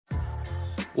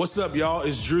What's up, y'all?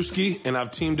 It's Drewski, and I've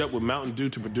teamed up with Mountain Dew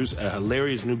to produce a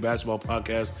hilarious new basketball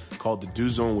podcast called The Dew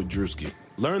Zone with Drewski.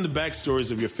 Learn the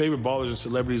backstories of your favorite ballers and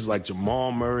celebrities like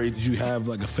Jamal Murray. Did you have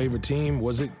like a favorite team?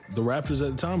 Was it the Raptors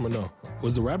at the time or no?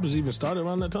 Was the Raptors even started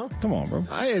around that time? Come on, bro.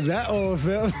 I ain't that old,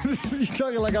 fam. You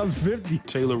talking like I'm 50.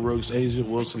 Taylor Rooks, Asia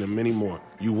Wilson, and many more.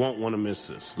 You won't want to miss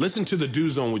this. Listen to The Dew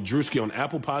Zone with Drewski on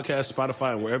Apple Podcasts,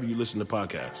 Spotify, and wherever you listen to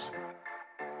podcasts.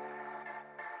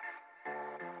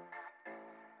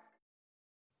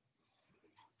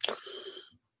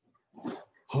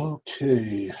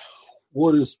 Okay,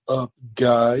 what is up,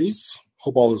 guys?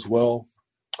 Hope all is well.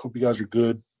 Hope you guys are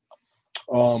good.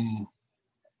 So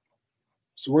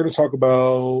we're going to talk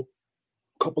about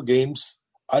a couple games.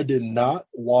 I did not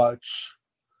watch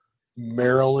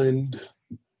Maryland.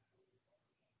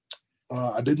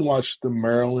 I didn't watch the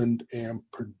Maryland and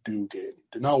Purdue game.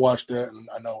 Did not watch that, and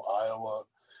I know Iowa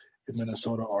and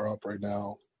Minnesota are up right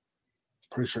now.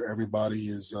 Pretty sure everybody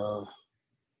is,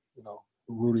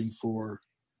 rooting for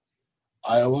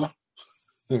Iowa.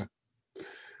 Who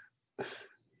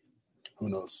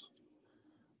knows?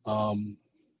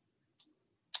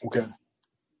 Okay.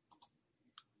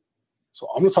 So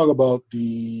I'm going to talk about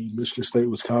the Michigan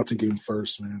State-Wisconsin game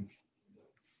first, man,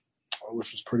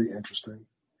 which was pretty interesting.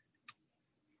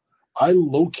 I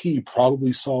low-key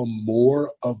probably saw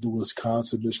more of the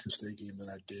Wisconsin-Michigan State game than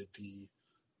I did the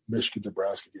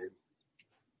Michigan-Nebraska game.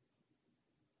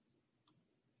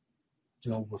 You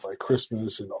know, with like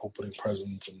Christmas and opening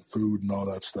presents and food and all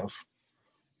that stuff.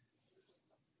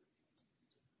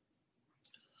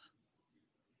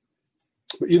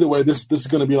 But either way, this is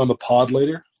going to be on the pod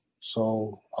later.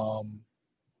 So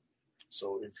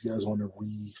if you guys want to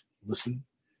re-listen,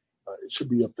 it should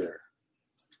be up there.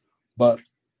 But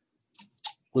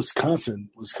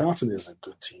Wisconsin is a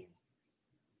good team.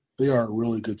 They are a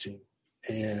really good team.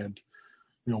 And,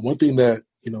 one thing that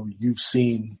you've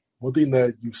seen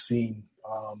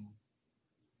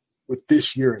with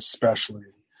this year especially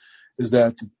is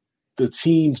that the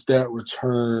teams that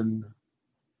return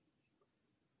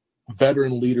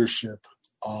veteran leadership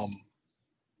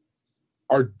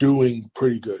are doing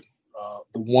pretty good.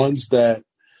 The ones that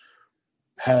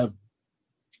have,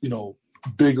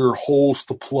 bigger holes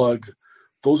to plug,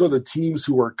 those are the teams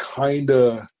who are kind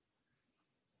of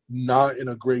not in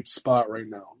a great spot right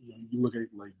now. You look at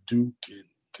like Duke and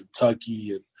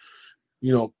Kentucky and,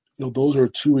 those are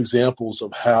two examples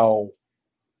of how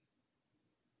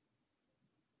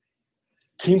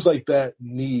teams like that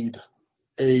need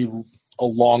a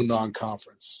long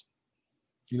non-conference.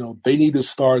 They need to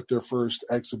start their first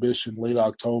exhibition late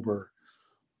October,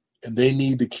 and they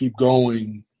need to keep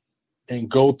going and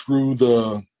go through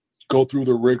the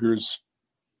rigors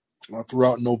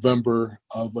throughout November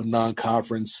of a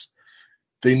non-conference.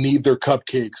 They need their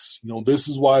cupcakes. This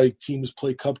is why teams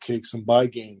play cupcakes and buy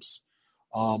games.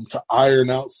 To iron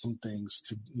out some things,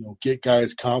 to get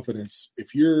guys confidence.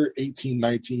 If you're 18,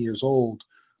 19 years old,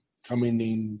 coming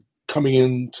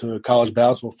into college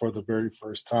basketball for the very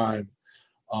first time,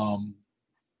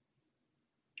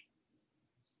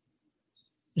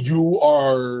 you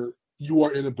are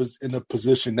in a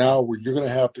position now where you're going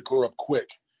to have to grow up quick.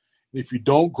 If you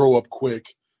don't grow up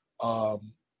quick,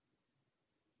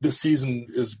 this season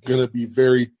is going to be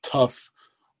very tough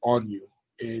on you.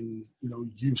 And,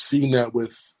 you've seen that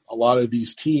with a lot of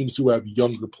these teams who have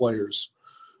younger players.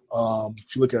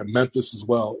 If you look at Memphis as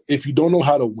well, if you don't know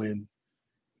how to win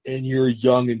and you're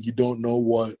young and you don't know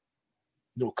what,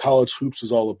 college hoops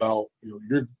is all about,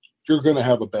 you're going to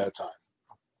have a bad time.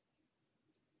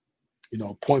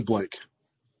 Point blank.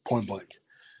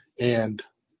 And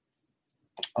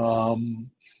I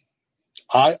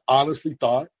honestly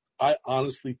thought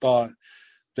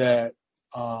that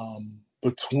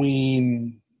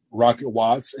between Rocket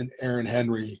Watts and Aaron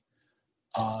Henry,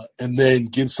 and then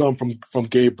get some from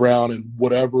Gabe Brown and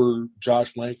whatever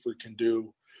Josh Langford can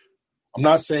do. I'm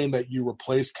not saying that you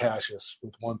replace Cassius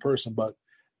with one person, but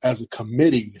as a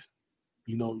committee,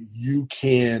 you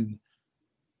can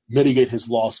mitigate his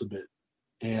loss a bit.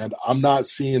 And I'm not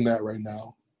seeing that right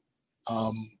now,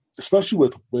 especially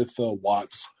with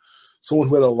Watts, someone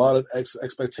who had a lot of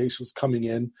expectations coming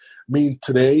in. I mean,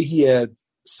 today he had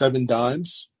 7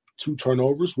 dimes, 2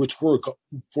 turnovers, which for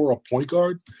a point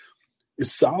guard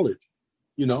is solid.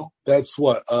 That's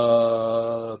what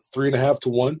 3.5 to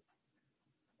 1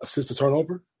 assist to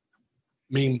turnover.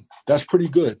 I mean, that's pretty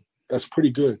good.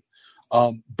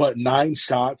 But 9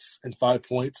 shots and 5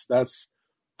 points, that's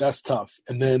tough.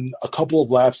 And then a couple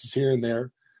of lapses here and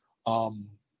there,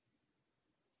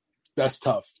 that's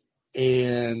tough.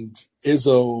 And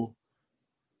Izzo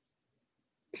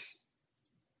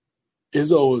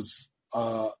is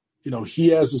he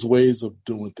has his ways of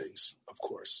doing things, of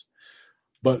course.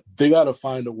 But they got to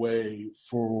find a way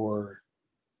for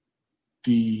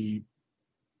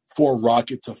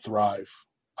Rocket to thrive.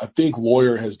 I think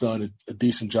Lawyer has done a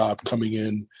decent job coming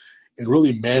in and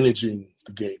really managing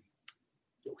the game.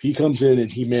 He comes in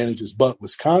and he manages, but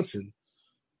Wisconsin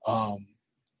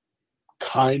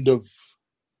kind of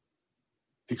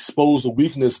exposed a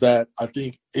weakness that I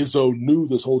think Izzo knew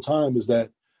this whole time, is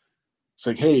that it's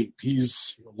like, hey,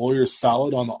 Lawyer's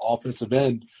solid on the offensive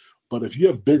end, but if you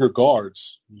have bigger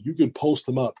guards, you can post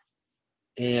them up,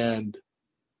 and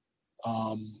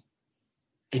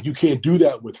you can't do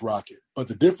that with Rocket. But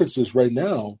the difference is right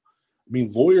now,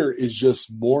 Lawyer is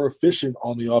just more efficient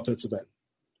on the offensive end.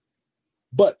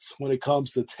 But when it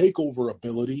comes to takeover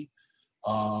ability,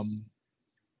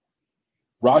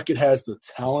 Rocket has the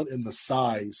talent and the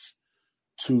size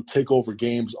to take over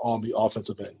games on the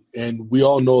offensive end. And we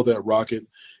all know that Rocket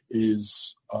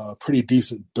is pretty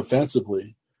decent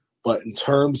defensively, but in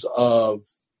terms of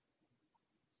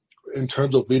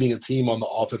leading a team on the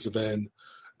offensive end,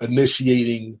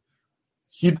 initiating,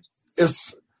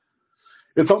 it's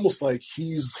almost like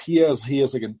he has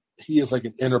like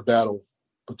an inner battle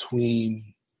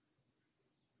between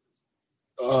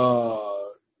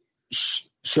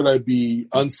should I be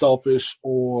unselfish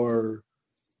or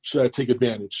should I take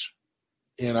advantage?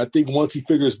 And I think once he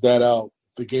figures that out,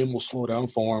 the game will slow down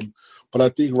for him. But I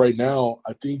think right now,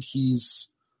 he's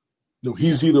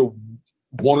either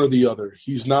one or the other.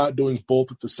 He's not doing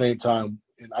both at the same time.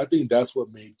 And I think that's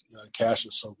what made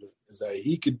Cassius so good, is that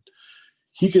he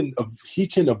can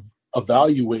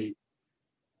evaluate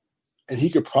and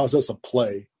he could process a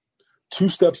play 2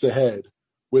 steps ahead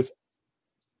with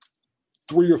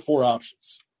 3 or 4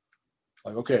 options.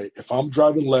 Like, okay, if I'm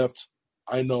driving left,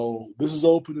 I know this is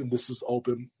open and this is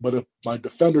open. But if my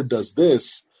defender does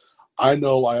this, I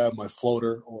know I have my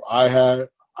floater, or I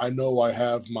know I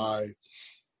have my,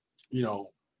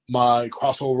 my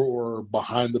crossover or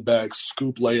behind the back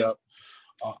scoop layup.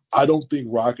 I don't think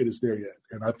Rocket is there yet.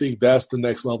 And I think that's the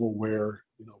next level where,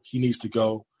 he needs to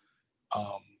go.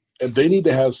 And they need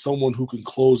to have someone who can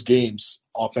close games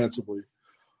offensively.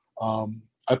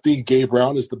 I think Gabe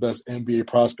Brown is the best NBA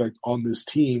prospect on this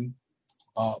team.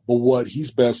 But what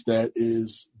he's best at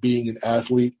is being an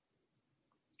athlete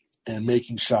and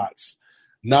making shots,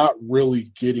 not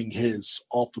really getting his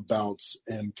off the bounce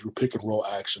and through pick and roll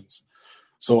actions.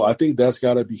 So I think that's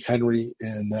got to be Henry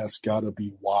and that's got to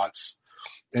be Watts.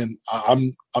 And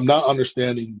I'm not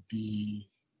understanding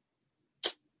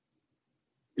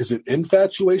is it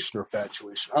infatuation or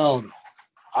fatuation? I don't know.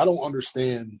 I don't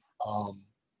understand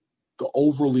the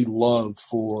overly love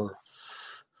for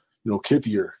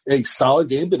Kithier. Hey, solid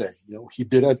game today. He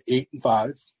did have 8 and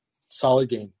 5, solid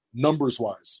game numbers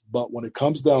wise. But when it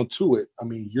comes down to it,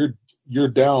 you're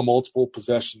down multiple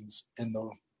possessions in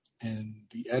the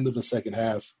end of the second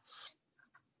half,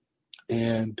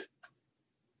 and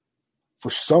for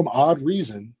some odd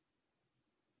reason,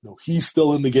 he's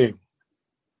still in the game.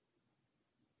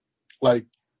 Like,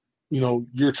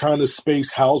 you're trying to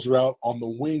space Hauser out on the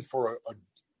wing for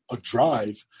a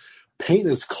drive. Paint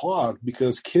is clogged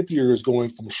because Kithier is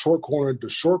going from short corner to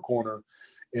short corner,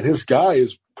 and his guy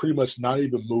is pretty much not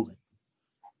even moving.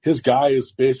 His guy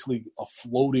is basically a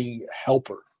floating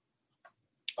helper.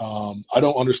 I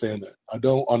don't understand that. I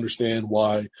don't understand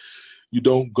why you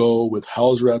don't go with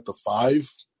Hauser at the 5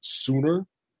 sooner.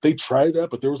 They tried that,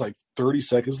 but there was like 30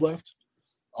 seconds left.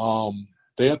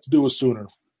 They have to do it sooner.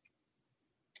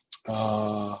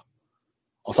 On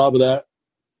top of that,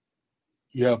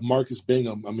 you have Marcus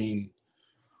Bingham.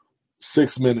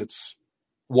 6 minutes,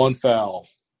 1 foul.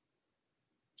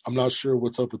 I'm not sure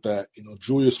what's up with that.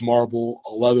 Julius Marble,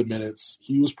 11 minutes.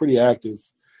 He was pretty active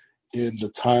in the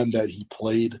time that he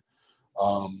played.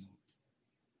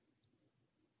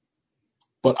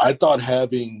 But I thought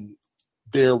they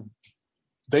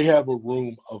have a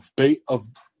room of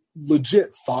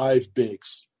legit 5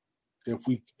 bigs,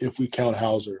 if we count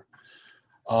Hauser.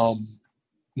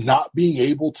 Not being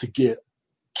able to get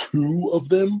 2 of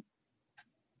them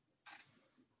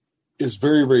is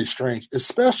very, very strange,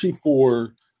 especially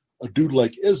for a dude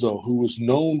like Izzo, who is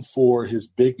known for his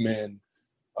big man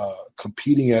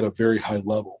competing at a very high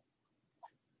level.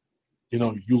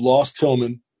 You lost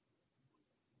Tillman.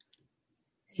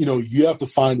 You have to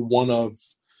find one of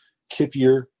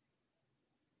Kithier,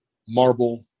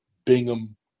 Marble,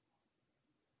 Bingham,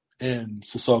 and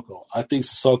Sissoko. I think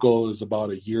Sissoko is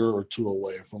about a year or 2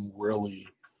 away from really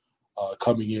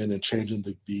coming in and changing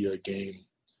the game.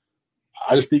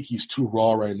 I just think he's too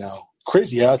raw right now.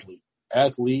 Crazy athlete,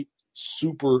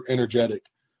 super energetic,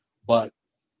 but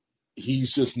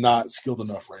he's just not skilled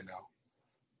enough right now.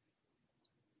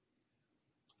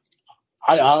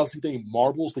 I honestly think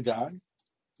Marble's the guy,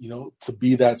 to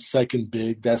be that second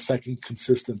big, that second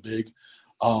consistent big.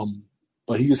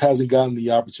 But he just hasn't gotten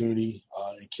the opportunity.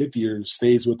 And Kithier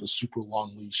stays with a super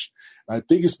long leash. And I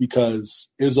think it's because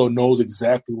Izzo knows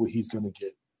exactly what he's going to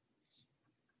get.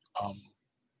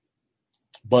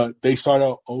 But they start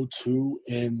out 0-2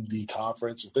 in the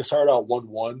conference. If they start out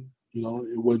 1-1,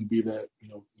 it wouldn't be that,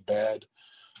 bad.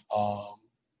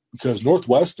 Because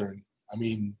Northwestern,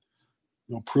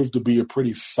 proved to be a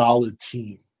pretty solid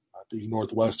team. I think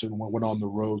Northwestern went on the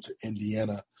road to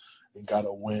Indiana and got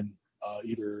a win. I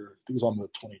think it was on the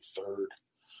 23rd.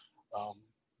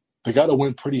 They got a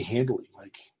win pretty handily.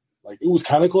 Like it was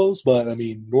kind of close, but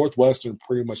Northwestern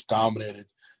pretty much dominated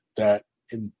that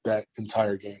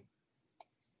entire game.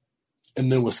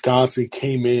 And then Wisconsin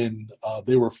came in.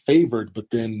 They were favored,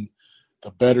 but then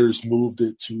the bettors moved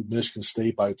it to Michigan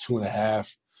State by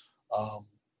 2.5.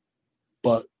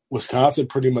 But Wisconsin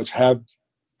pretty much had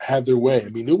their way.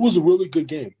 It was a really good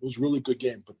game.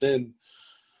 But then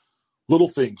little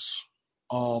things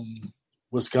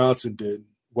Wisconsin did,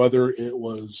 whether it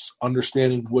was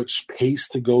understanding which pace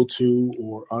to go to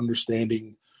or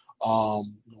understanding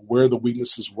where the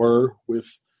weaknesses were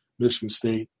with Michigan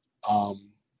State.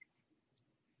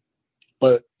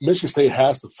 But Michigan State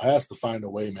has to find a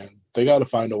way, man. They got to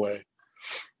find a way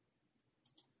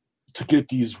to get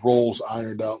these roles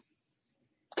ironed out,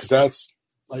 because that's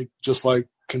just like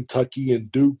Kentucky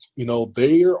and Duke.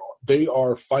 They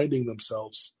are finding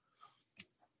themselves.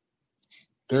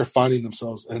 They're finding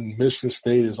themselves, and Michigan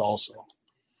State is also.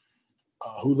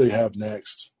 Who they have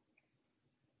next?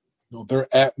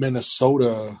 They're at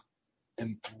Minnesota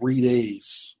in 3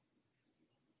 days.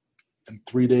 In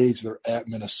 3 days, they're at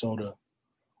Minnesota.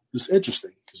 It's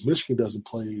interesting because Michigan doesn't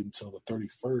play until the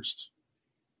 31st.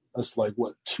 That's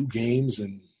 2 games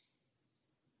in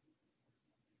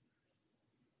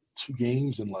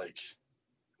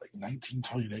 19,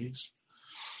 20 days.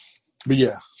 But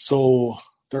yeah, so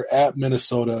they're at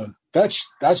Minnesota. That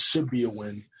should be a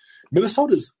win.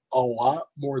 Minnesota's a lot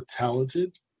more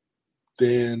talented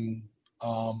than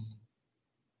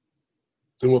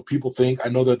what people think. I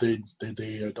know that they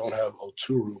don't have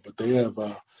Oturu, but they have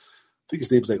I think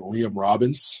his name's Liam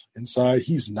Robbins inside.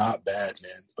 He's not bad,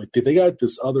 man. But they got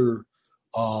this other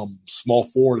small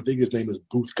forward. I think his name is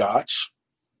Booth Gotch.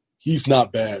 He's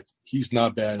not bad.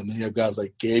 And then you have guys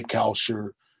like Gabe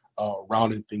Kalsher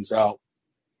rounding things out.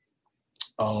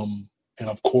 And,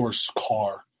 of course,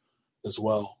 Carr as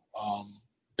well.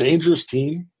 Dangerous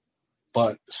team,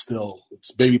 but still,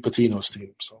 it's Baby Patino's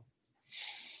team. So,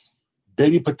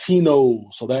 Baby Patino,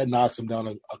 so that knocks him down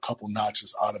a couple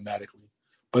notches automatically.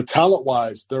 But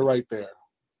talent-wise, they're right there.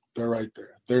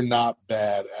 They're not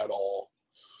bad at all.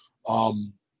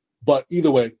 But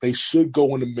either way, they should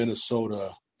go into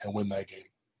Minnesota and win that game.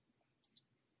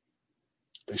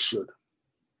 They should.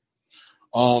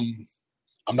 I'm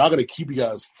not going to keep you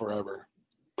guys forever.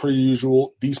 Per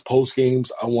usual, these post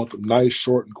games, I want them nice,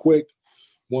 short, and quick.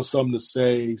 Want something to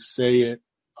say it.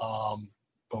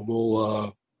 But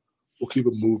we'll keep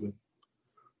it moving.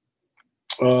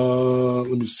 Let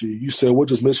me see. You said, what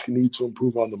does Michigan need to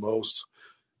improve on the most?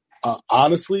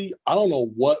 Honestly, I don't know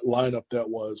what lineup that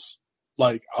was.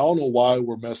 I don't know why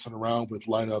we're messing around with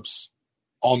lineups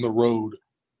on the road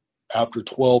after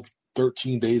 12,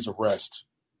 13 days of rest.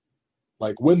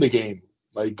 Win the game.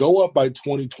 Go up by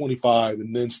 20, 25,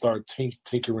 and then start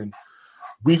tinkering.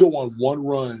 We go on one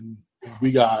run, and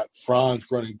we got Franz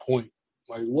running point.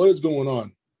 What is going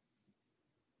on?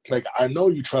 I know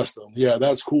you trust them. Yeah,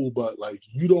 that's cool, but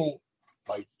you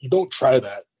don't try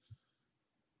that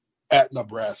at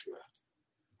Nebraska.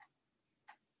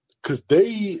 Because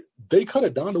they cut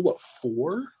it down to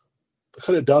 4? They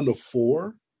cut it down to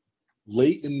 4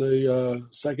 late in the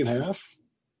second half.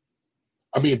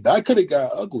 That could have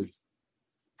got ugly.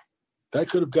 That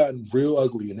could have gotten real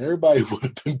ugly, and everybody would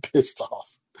have been pissed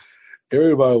off.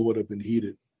 Everybody would have been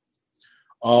heated.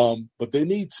 But they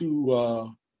need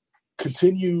to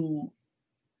continue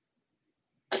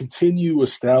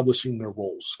establishing their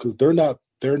roles, because they're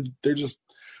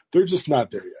just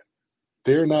not there yet.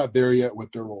 They're not there yet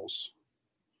with their roles.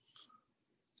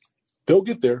 They'll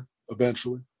get there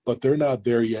eventually, but they're not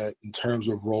there yet in terms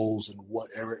of roles and what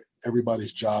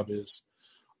everybody's job is.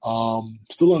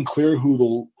 Still unclear who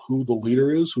the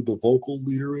leader is, who the vocal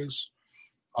leader is.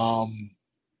 I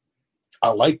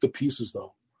like the pieces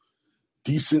though.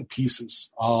 Decent pieces.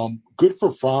 Good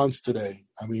for Franz today.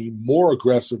 More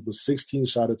aggressive with 16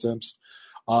 shot attempts.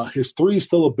 His 3 is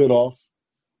still a bit off,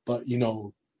 but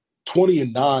 20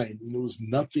 and 9, it was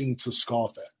nothing to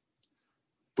scoff at.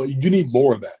 But you need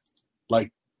more of that.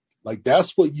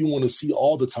 That's what you want to see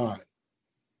all the time.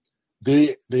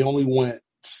 They only went.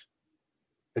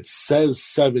 It says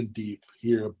 7 deep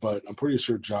here, but I'm pretty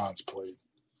sure Johns played.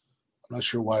 I'm not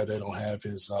sure why they don't have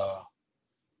his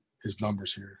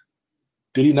numbers here.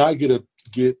 Did he not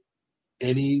get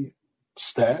any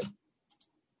stat?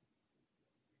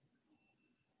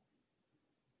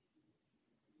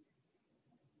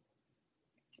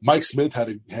 Mike Smith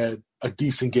had a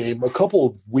decent game. A couple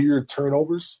of weird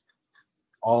turnovers.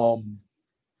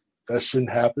 That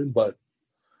shouldn't happen, but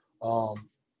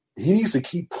he needs to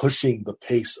keep pushing the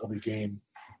pace of the game,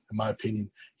 in my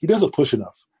opinion. He doesn't push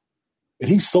enough. And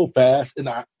he's so fast, and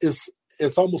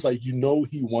it's almost like he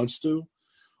wants to,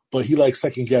 but he like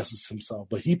second guesses himself.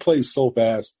 But he plays so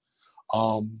fast,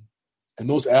 and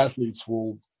those athletes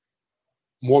will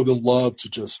more than love to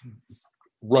just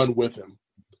run with him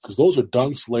because those are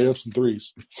dunks, layups, and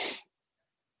threes.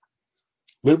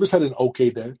 Livers had an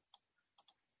okay day.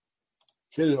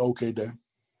 He had an okay day.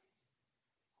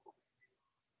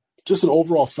 Just an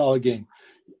overall solid game.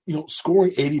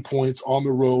 Scoring 80 points on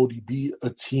the road, you beat a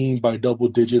team by double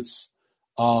digits.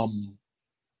 No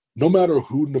matter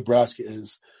who Nebraska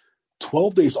is,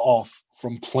 12 days off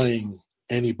from playing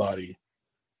anybody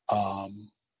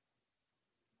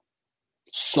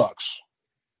sucks.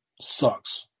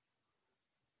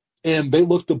 And they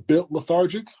looked a bit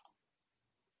lethargic.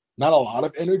 Not a lot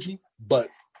of energy, but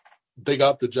they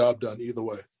got the job done either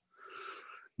way.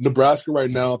 Nebraska right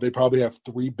now, they probably have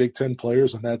 3 Big Ten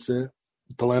players, and that's it.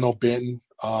 Delano Benton,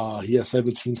 he has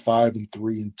 17, 5, and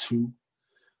 3, and 2.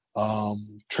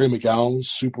 Trey McGowan,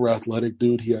 super athletic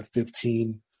dude, he had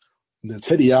 15. And then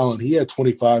Teddy Allen, he had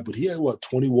 25, but he had,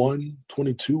 21,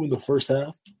 22 in the first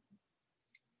half?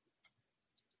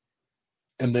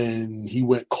 And then he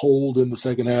went cold in the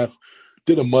second half,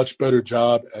 did a much better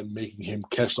job at making him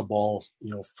catch the ball,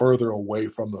 further away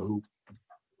from the hoop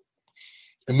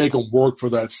and make him work for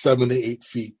that 7 to 8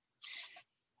 feet.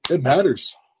 It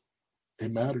matters.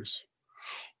 It matters.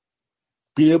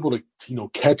 Being able to,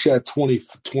 catch at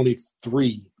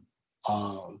 23,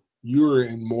 you're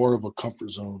in more of a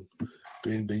comfort zone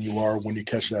than you are when you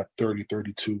catch it at 30,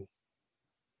 32.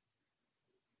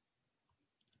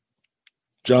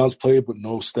 Johns played with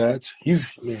no stats.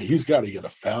 He's got to get a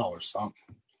foul or something.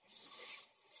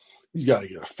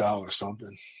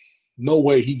 No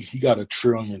way he got a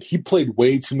trillion. He played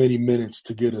way too many minutes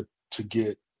to get a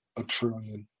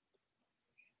trillion.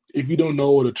 If you don't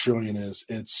know what a trillion is,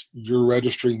 it's you're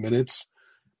registering minutes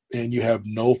and you have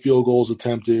no field goals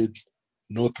attempted,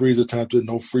 no threes attempted,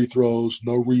 no free throws,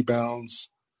 no rebounds,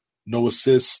 no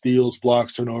assists, steals,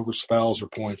 blocks, turnovers, fouls, or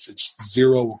points. It's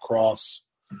 0 across,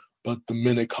 but the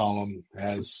minute column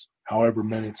has however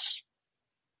minutes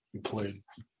you played.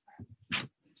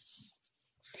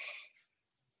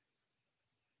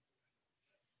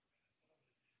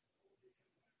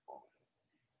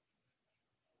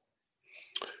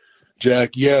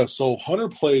 Jack, yeah, so Hunter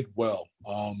played well.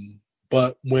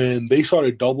 But when they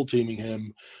started double teaming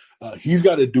him, he's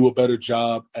got to do a better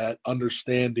job at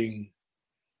understanding,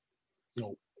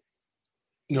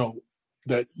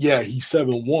 that, yeah, he's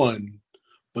 7'1",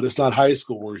 but it's not high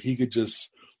school where he could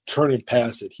just turn and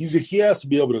pass it. He has to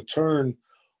be able to turn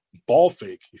ball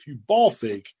fake. If you ball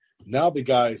fake, now the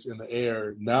guy's in the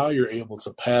air. Now you're able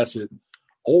to pass it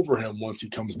over him once he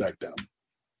comes back down.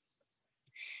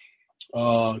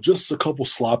 Just a couple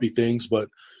sloppy things, but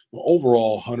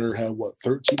overall, Hunter had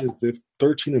 13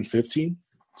 and 15.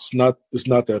 It's not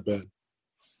that bad.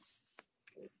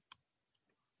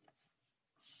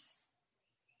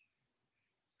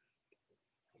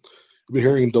 I've been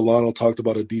hearing Delano talked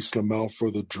about a decent amount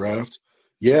for the draft.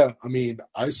 Yeah, I mean,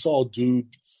 I saw dude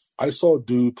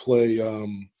play.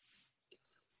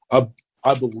 I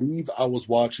believe I was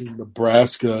watching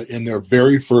Nebraska in their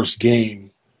very first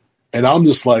game. And I'm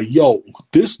just like, yo,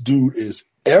 this dude is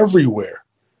everywhere.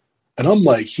 And I'm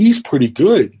like, he's pretty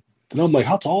good. And I'm like,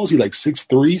 how tall is he? Like 6'3",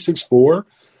 6'4"?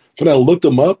 Then I looked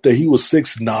him up that he was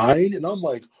 6'9", and I'm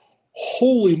like,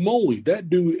 holy moly,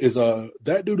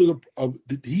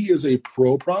 he is a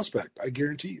pro prospect. I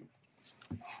guarantee you.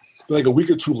 Like a week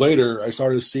or two later, I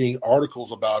started seeing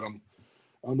articles about him.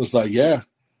 I'm just like, yeah,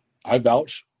 I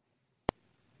vouch.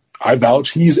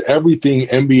 He's everything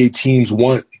NBA teams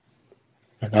want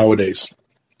nowadays.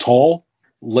 Tall,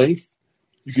 length,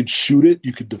 you could shoot it,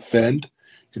 you could defend,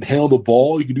 you can handle the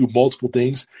ball, you can do multiple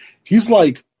things. He's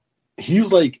like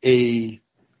a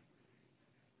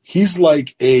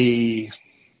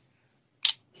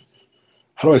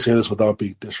how do I say this without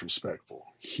being disrespectful?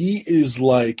 He is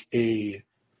like a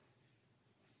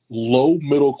low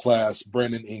middle class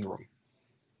Brandon Ingram.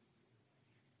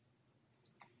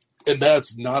 And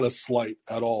that's not a slight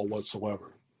at all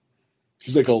whatsoever.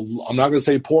 He's like I'm not gonna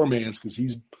say poor man's because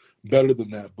he's better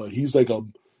than that, but he's like a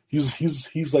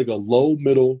low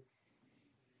middle,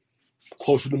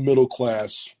 closer to middle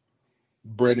class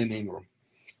Brandon Ingram.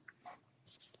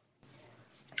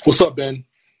 What's up, Ben?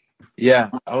 Yeah,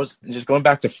 I was just going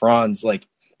back to Franz. Like,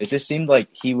 it just seemed like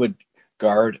he would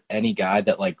guard any guy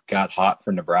that like got hot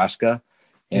for Nebraska,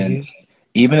 and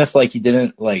even if like he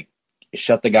didn't like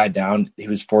shut the guy down, he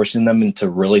was forcing them into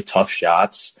really tough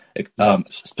shots.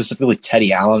 Specifically,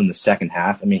 Teddy Allen in the second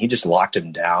half. I mean, he just locked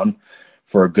him down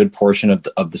for a good portion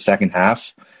of the second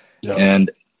half,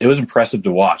 and it was impressive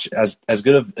to watch. As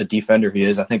good of a defender he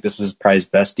is, I think this was probably his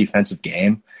best defensive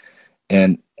game.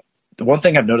 And the one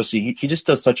thing I've noticed, he just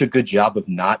does such a good job of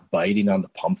not biting on the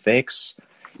pump fakes.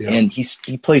 Yeah. And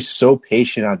he plays so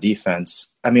patient on defense.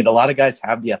 I mean, a lot of guys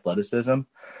have the athleticism,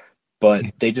 but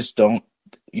they just don't,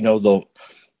 they'll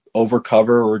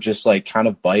overcover or just like kind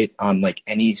of bite on like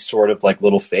any sort of like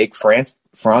little fake.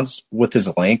 Franz with his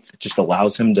length just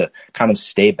allows him to kind of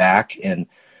stay back and,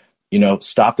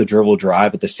 stop the dribble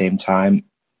drive at the same time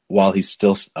while he's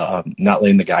still not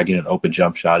letting the guy get an open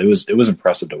jump shot. It was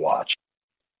impressive to watch.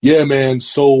 Yeah, man.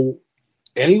 So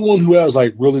anyone who has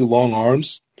like really long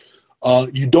arms,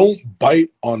 you don't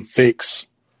bite on fakes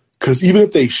because even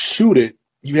if they shoot it,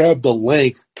 you have the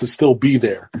length to still be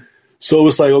there. So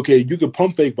it's like, okay, you can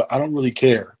pump fake, but I don't really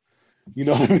care. You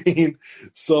know what I mean?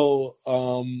 So,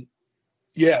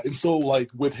 yeah. And so like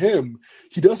with him,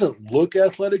 he doesn't look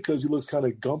athletic because he looks kind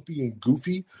of gumpy and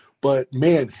goofy, but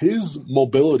man, his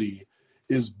mobility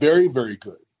is very, very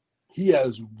good. He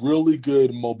has really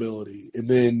good mobility. And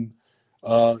then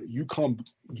you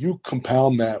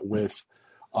compound that with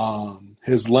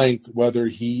his length, whether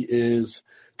he is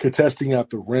contesting at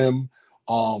the rim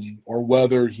or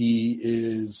whether he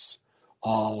is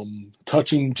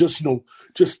touching, just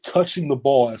touching the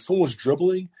ball as someone's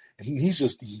dribbling and he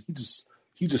just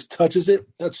touches it.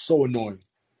 That's so annoying.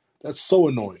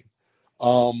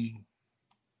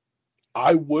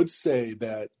 I would say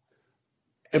that,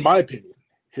 in my opinion,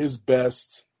 his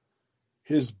best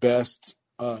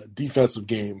defensive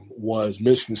game was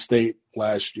Michigan State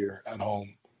last year at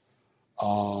home.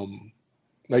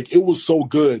 Like it was so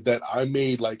good that I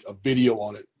made like a video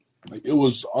on it. Like it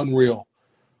was unreal.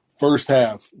 First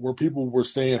half where people were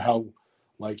saying how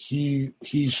like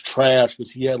he's trash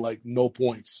because he had like no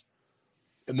points.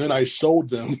 And then I showed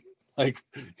them like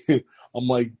I'm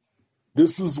like,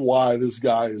 this is why this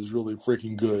guy is really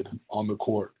freaking good on the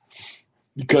court.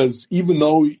 Because even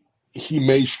though he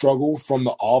may struggle from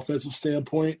the offensive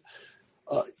standpoint,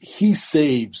 he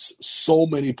saves so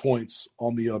many points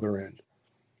on the other end.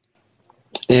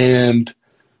 And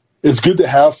it's good to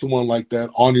have someone like that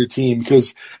on your team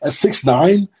because at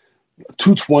 6'9",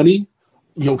 220,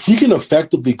 he can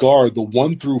effectively guard the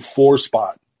 1 through 4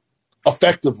 spot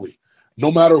effectively,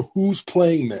 no matter who's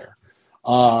playing there,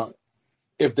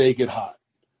 if they get hot.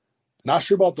 Not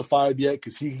sure about the 5 yet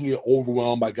because he can get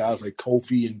overwhelmed by guys like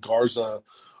Kofi and Garza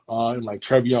and like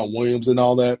Trevion Williams and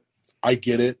all that. I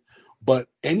get it. But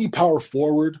any power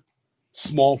forward,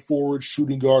 small forward,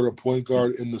 shooting guard, or point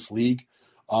guard in this league,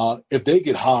 if they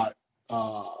get hot,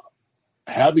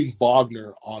 having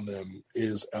Wagner on them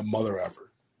is a mother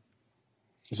effort.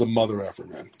 It's a mother effort,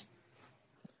 man.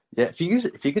 Yeah, if you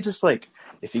could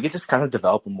just kind of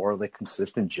develop a more like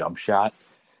consistent jump shot,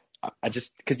 I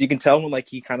just because you can tell when like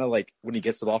he kind of like when he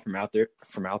gets the ball from out the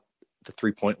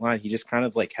 3-point line, he just kind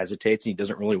of like hesitates and he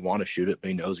doesn't really want to shoot it, but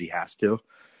he knows he has to.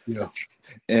 Yeah.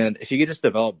 And if you could just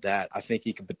develop that, I think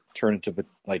he could turn into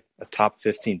like a top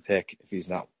 15 pick if he's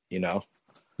not,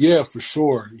 Yeah, for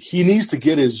sure. He needs to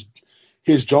get his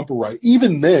jumper right.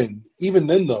 Even then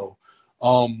though,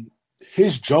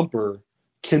 his jumper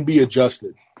can be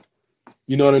adjusted.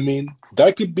 You know what I mean?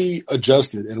 That could be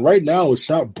adjusted. And right now it's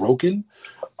not broken.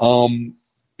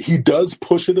 He does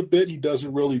push it a bit. He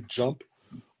doesn't really jump.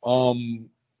 And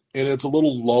it's a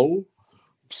little low.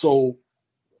 So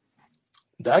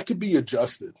that could be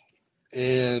adjusted.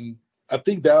 And I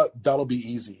think that'll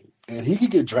be easy. And he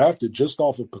could get drafted just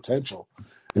off of potential,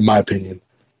 in my opinion.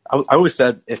 I always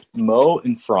said if Mo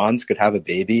and Franz could have a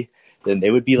baby, then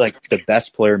they would be like the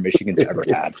best player Michigan's ever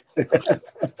had.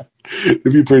 It'd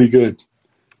be pretty good.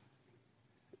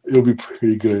 It'll be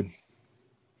pretty good.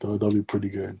 That'll be pretty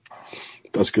good.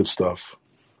 That's good stuff.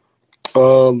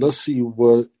 Let's see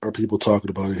what are people talking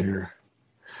about here.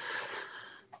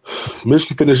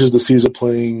 Michigan finishes the season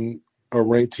playing a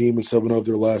ranked team in 7 of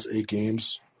their last 8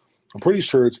 games. I'm pretty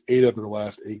sure it's 8 of their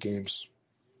last 8 games.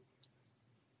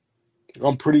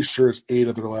 I'm pretty sure it's 8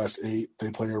 of their last 8 they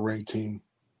play a ranked team.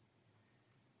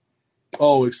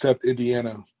 Oh, except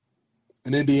Indiana.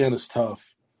 And Indiana's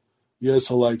tough. Yeah,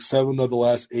 so like 7 of the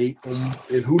last 8.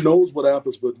 And who knows what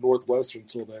happens with Northwestern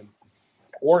till then,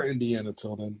 or Indiana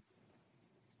till then.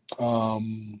 All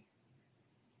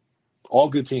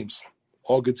good teams.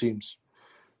 All good teams.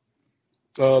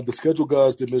 The schedule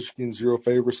guys did Michigan 0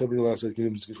 favor. 7 of the last 8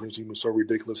 games against team was so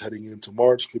ridiculous heading into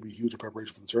March. Could be huge in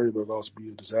preparation for the tournament, but it'll also be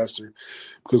a disaster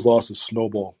because losses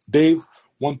snowball. Dave,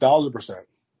 1,000%.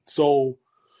 So,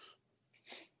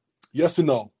 yes and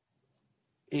no.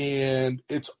 And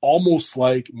it's almost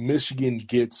like Michigan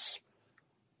gets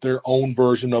their own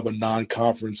version of a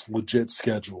non-conference legit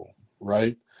schedule,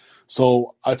 right?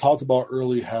 So I talked about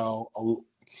early how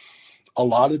a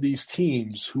lot of these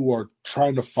teams who are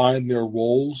trying to find their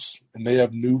roles and they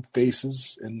have new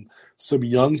faces and some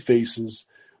young faces,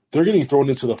 they're getting thrown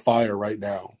into the fire right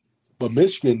now. But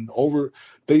Michigan,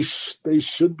 they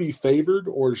should be favored,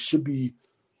 or should be,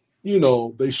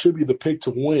 they should be the pick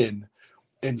to win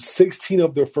in 16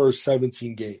 of their first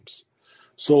 17 games.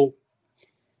 So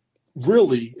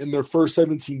really, in their first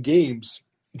 17 games,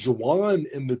 Juwan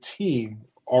and the team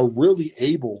are really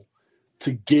able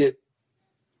to get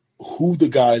who the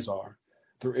guys are.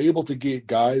 They're able to get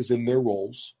guys in their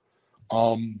roles.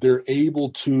 They're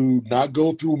able to not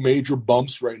go through major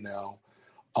bumps right now.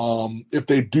 If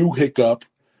they do hiccup,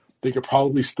 they could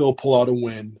probably still pull out a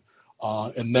win.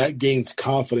 And that gains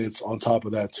confidence on top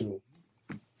of that too,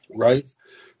 right?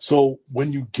 So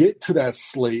when you get to that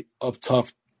slate of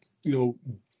tough,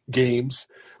 games,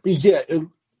 I mean, yeah,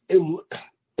 it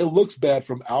looks bad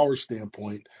from our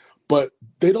standpoint, but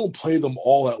they don't play them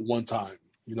all at one time,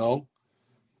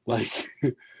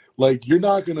 like you're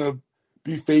not gonna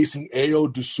be facing Ayo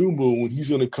Dosunmu when he's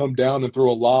gonna come down and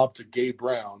throw a lob to Gabe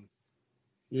Brown,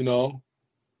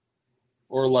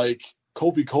 or like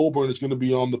Kofi Coburn is gonna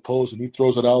be on the post and he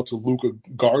throws it out to Luka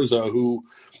Garza, who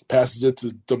passes it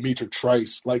to Demetric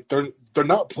Trice. Like they're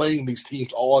not playing these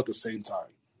teams all at the same time.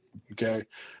 Okay,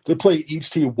 they're playing each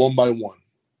team one by one,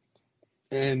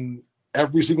 and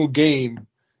every single game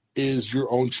is your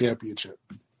own championship.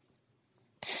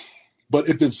 But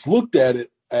if it's looked at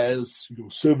it as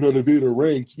 7 out of 8 are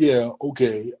ranked, yeah,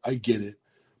 okay, I get it.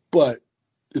 But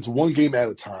it's one game at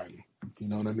a time. You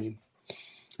know what I mean?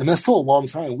 And that's still a long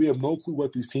time. We have no clue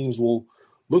what these teams will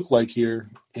look like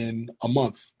here in a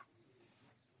month.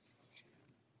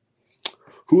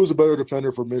 Who is a better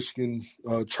defender for Michigan,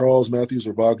 Charles Matthews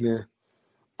or Wagner?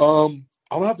 I'm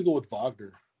going to have to go with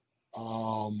Wagner.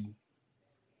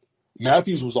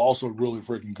 Matthews was also really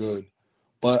freaking good.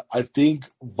 But I think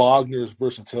Wagner's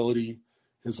versatility,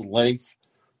 his length,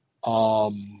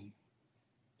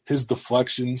 his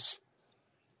deflections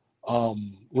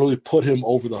really put him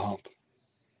over the hump.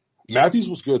 Matthews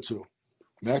was good too.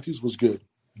 Matthews was good.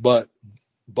 But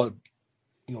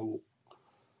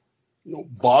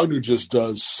Wagner just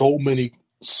does so many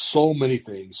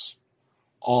things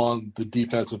on the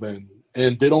defensive end,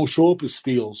 and they don't show up as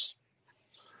steals.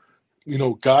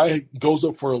 Guy goes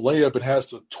up for a layup and has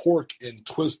to torque and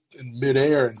twist in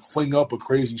midair and fling up a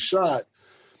crazy shot.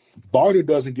 Wagner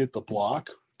doesn't get the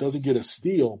block, doesn't get a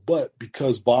steal, but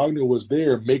because Wagner was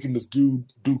there making this dude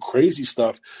do crazy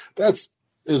stuff, that's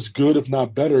as good, if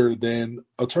not better, than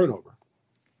a turnover.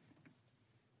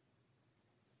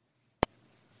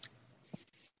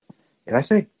 And I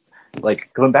think,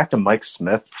 going back to Mike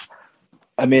Smith,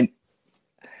 I mean,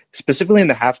 specifically in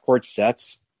the half-court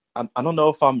sets, I don't know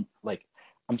if I'm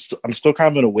still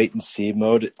kind of in a wait-and-see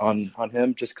mode on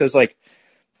him, just because,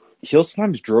 he'll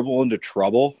sometimes dribble into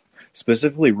trouble,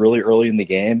 specifically really early in the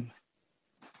game,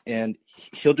 and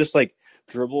he'll just,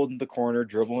 dribble in the corner,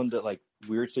 dribble into,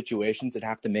 weird situations and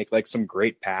have to make, some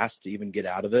great pass to even get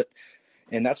out of it.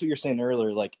 And that's what you're saying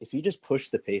earlier. If he just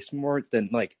pushed the pace more, then,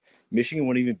 Michigan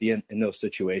wouldn't even be in those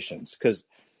situations. Because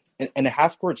in a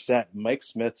half-court set, Mike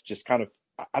Smith just kind of,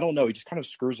 I don't know, he just kind of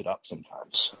screws it up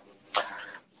sometimes.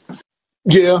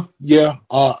 Yeah.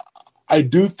 I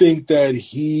do think that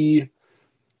he's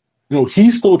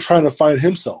still trying to find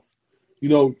himself.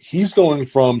 He's going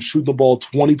from shooting the ball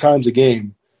 20 times a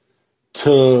game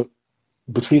to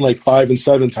between 5 and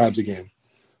 7 times a game.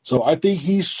 So I think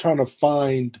he's trying to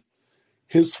find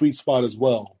his sweet spot as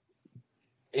well.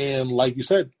 And like you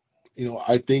said,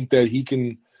 I think that he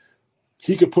can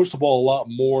push the ball a lot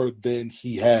more than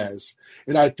he has.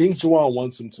 And I think Juwan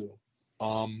wants him to,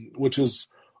 which is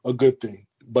a good thing.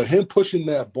 But him pushing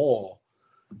that ball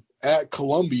at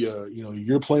Columbia,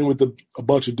 you're playing with a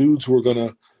bunch of dudes who are going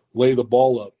to lay the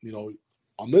ball up.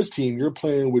 On this team, you're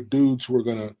playing with dudes who are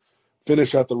going to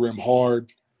finish at the rim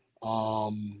hard,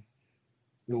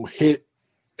 hit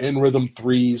in rhythm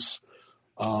threes,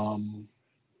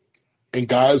 and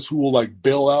guys who will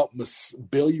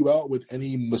bail you out with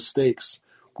any mistakes.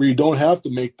 where you don't have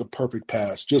to make the perfect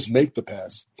pass, just make the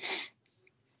pass.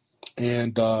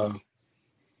 And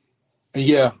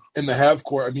yeah, in the half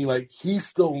court, I mean, like, he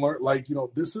still learned, like,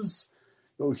 this is,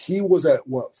 he was at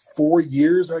 4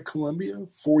 years at Columbia,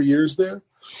 4 years there.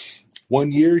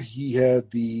 1 year he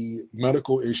had the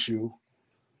medical issue,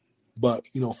 but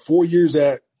 4 years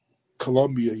at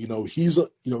Columbia, he's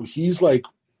like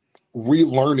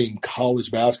relearning college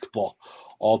basketball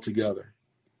altogether,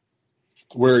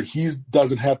 where he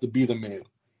doesn't have to be the man.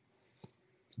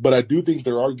 But I do think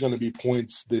there are going to be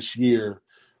points this year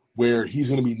where he's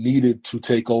going to be needed to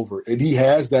take over, and he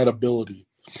has that ability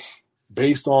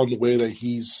based on the way that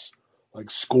he's like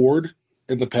scored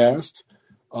in the past.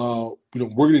 We're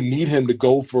going to need him to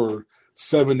go for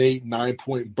 7, 8, 9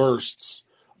 point bursts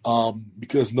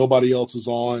because nobody else is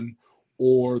on,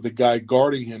 or the guy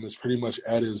guarding him is pretty much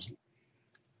at his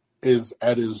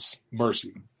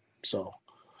mercy. So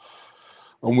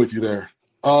I'm with you there.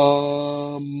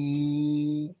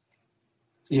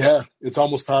 Yeah, it's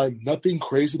almost time. Nothing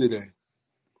crazy today.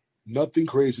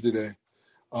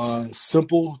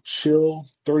 Simple, chill,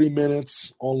 30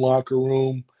 minutes on Locker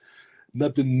Room.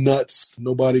 Nothing nuts.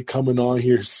 Nobody coming on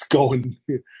here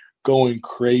going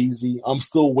crazy. I'm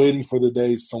still waiting for the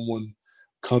day someone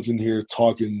comes in here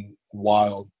talking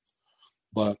wild.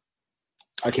 But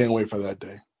I can't wait for that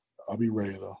day. I'll be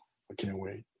ready, though. I can't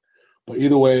wait. But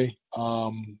either way,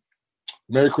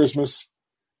 Merry Christmas.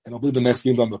 And I believe the next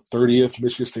game's on the 30th.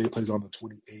 Michigan State plays on the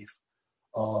 28th.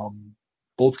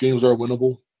 Both games are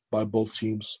winnable by both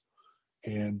teams.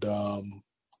 And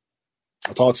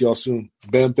I'll talk to y'all soon.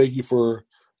 Ben, thank you for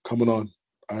coming on.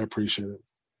 I appreciate it.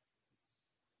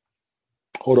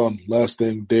 Hold on. Last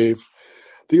thing, Dave.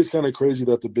 I think it's kind of crazy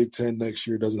that the Big Ten next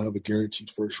year doesn't have a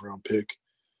guaranteed first-round pick.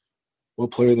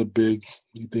 What player in the Big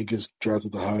you think is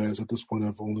drafted the highest? At this point,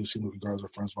 I've only seen Luka Garza,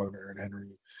 Franz Wagner, Aaron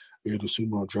Henry. You had to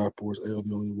assume on draft boards. AL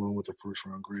the only one with a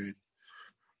first-round grade.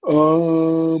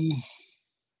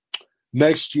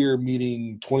 Next year,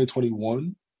 meaning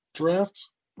 2021 draft.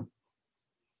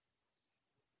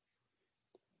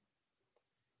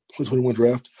 2021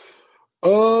 draft.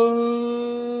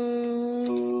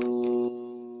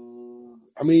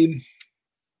 I mean,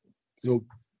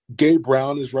 Gabe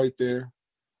Brown is right there.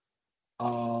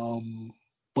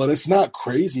 But it's not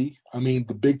crazy. I mean,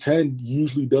 the Big Ten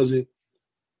usually doesn't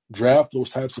draft those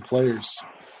types of players.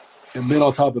 And then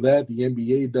on top of that, the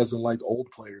NBA doesn't like old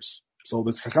players. So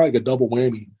it's kind of like a double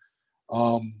whammy.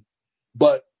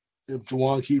 But if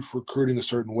Juwan keeps recruiting a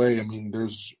certain way, I mean,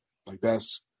 there's like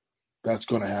that's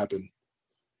going to happen.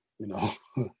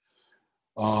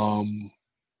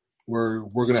 We're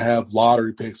going to have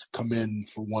lottery picks come in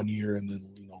for 1 year and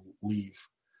then leave.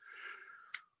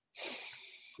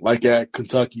 Like at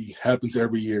Kentucky, happens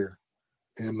every year.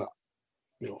 And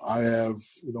I have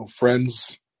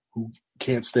friends who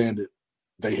can't stand it.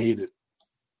 They hate it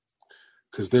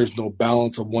because there's no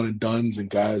balance of one and dones and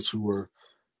guys who are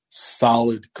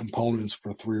solid components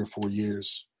for 3 or 4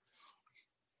 years.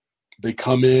 They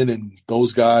come in and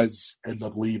those guys end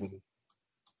up leaving.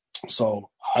 So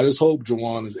I just hope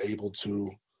Juwan is able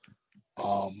to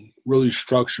really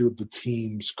structure the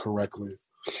teams correctly.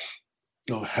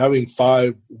 Having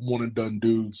 5 one-and-done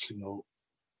dudes,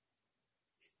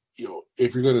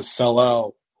 if you're going to sell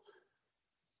out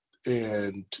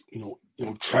and,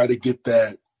 try to get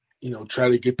that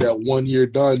 1 year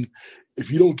done, if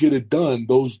you don't get it done,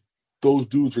 those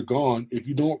dudes are gone. If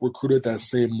you don't recruit at that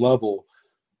same level,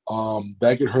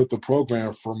 that could hurt the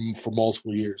program for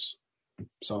multiple years.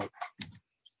 So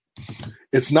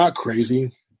it's not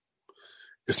crazy.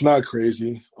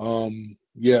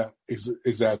 Yeah,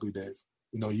 exactly, Dave.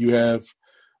 You have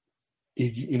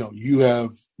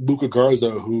Luka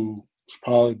Garza, who is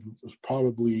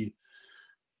probably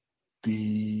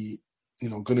the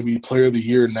going to be player of the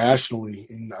year nationally,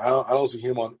 and I don't see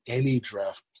him on any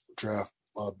draft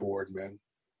board, man.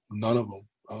 None of them.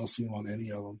 I don't see him on any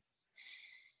of them,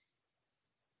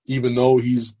 even though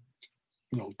he's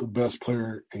the best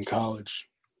player in college,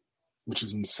 which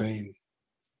is insane.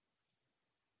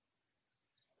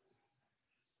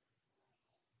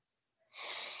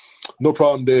 No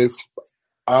problem, Dave.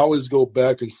 I always go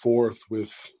back and forth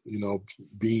with,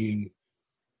 being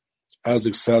as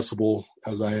accessible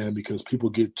as I am because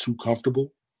people get too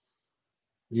comfortable,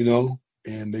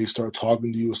 and they start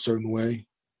talking to you a certain way.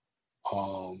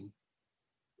 And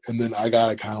then I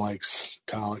gotta kind of like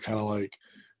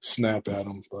snap at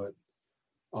them. But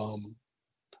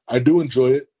I do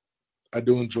enjoy it.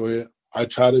 I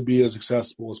try to be as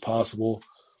accessible as possible.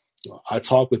 I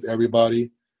talk with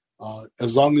everybody.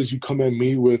 As long as you come at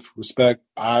me with respect,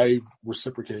 I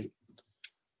reciprocate.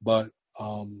 But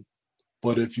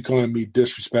But if you come at me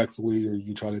disrespectfully or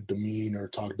you try to demean or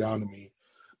talk down to me,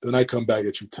 then I come back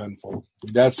at you tenfold.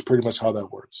 That's pretty much how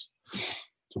that works.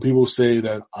 So people say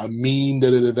that I'm mean,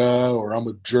 da-da-da-da, or I'm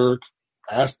a jerk.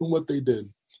 Ask them what they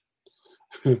did.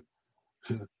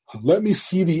 Let me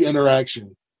see the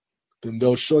interaction. Then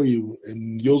they'll show you,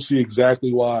 and you'll see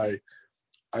exactly why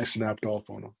I snapped off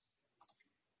on them.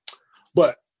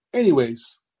 But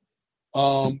anyways,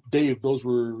 Dave, those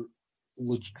were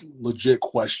legit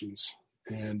questions.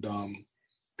 And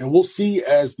we'll see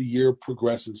as the year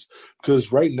progresses,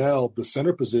 because right now the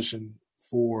center position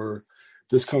for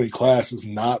this coming class is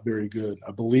not very good.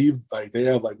 I believe like they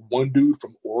have like one dude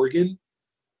from Oregon.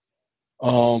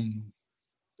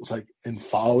 It's like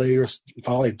Infale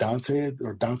Dante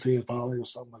or Dante Infale or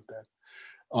something like that.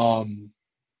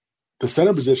 The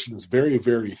center position is very,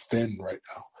 very thin right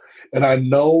now. And I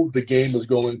know the game is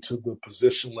going to the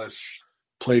positionless,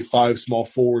 play 5 small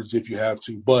forwards if you have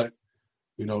to, but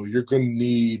you know, you're going to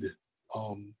need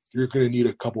a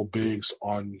couple bigs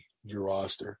on your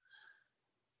roster.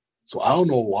 So I don't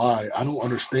know why. I don't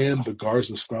understand the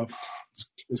Garza stuff.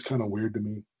 It's kind of weird to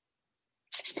me.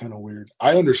 It's kind of weird.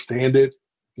 I understand it,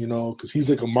 you know, because he's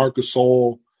like a Marcus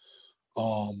Sol,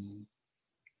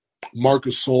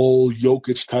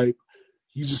 Jokic type.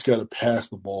 You just got to pass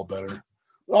the ball better.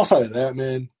 But outside of that,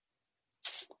 man,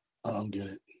 I don't get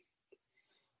it.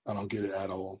 I don't get it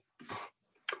at all.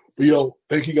 But, yo,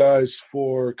 thank you guys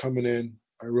for coming in.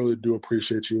 I really do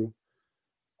appreciate you.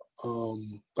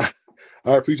 I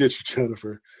appreciate you,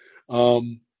 Jennifer.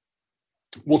 We'll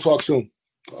talk soon.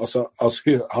 I'll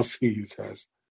see you guys.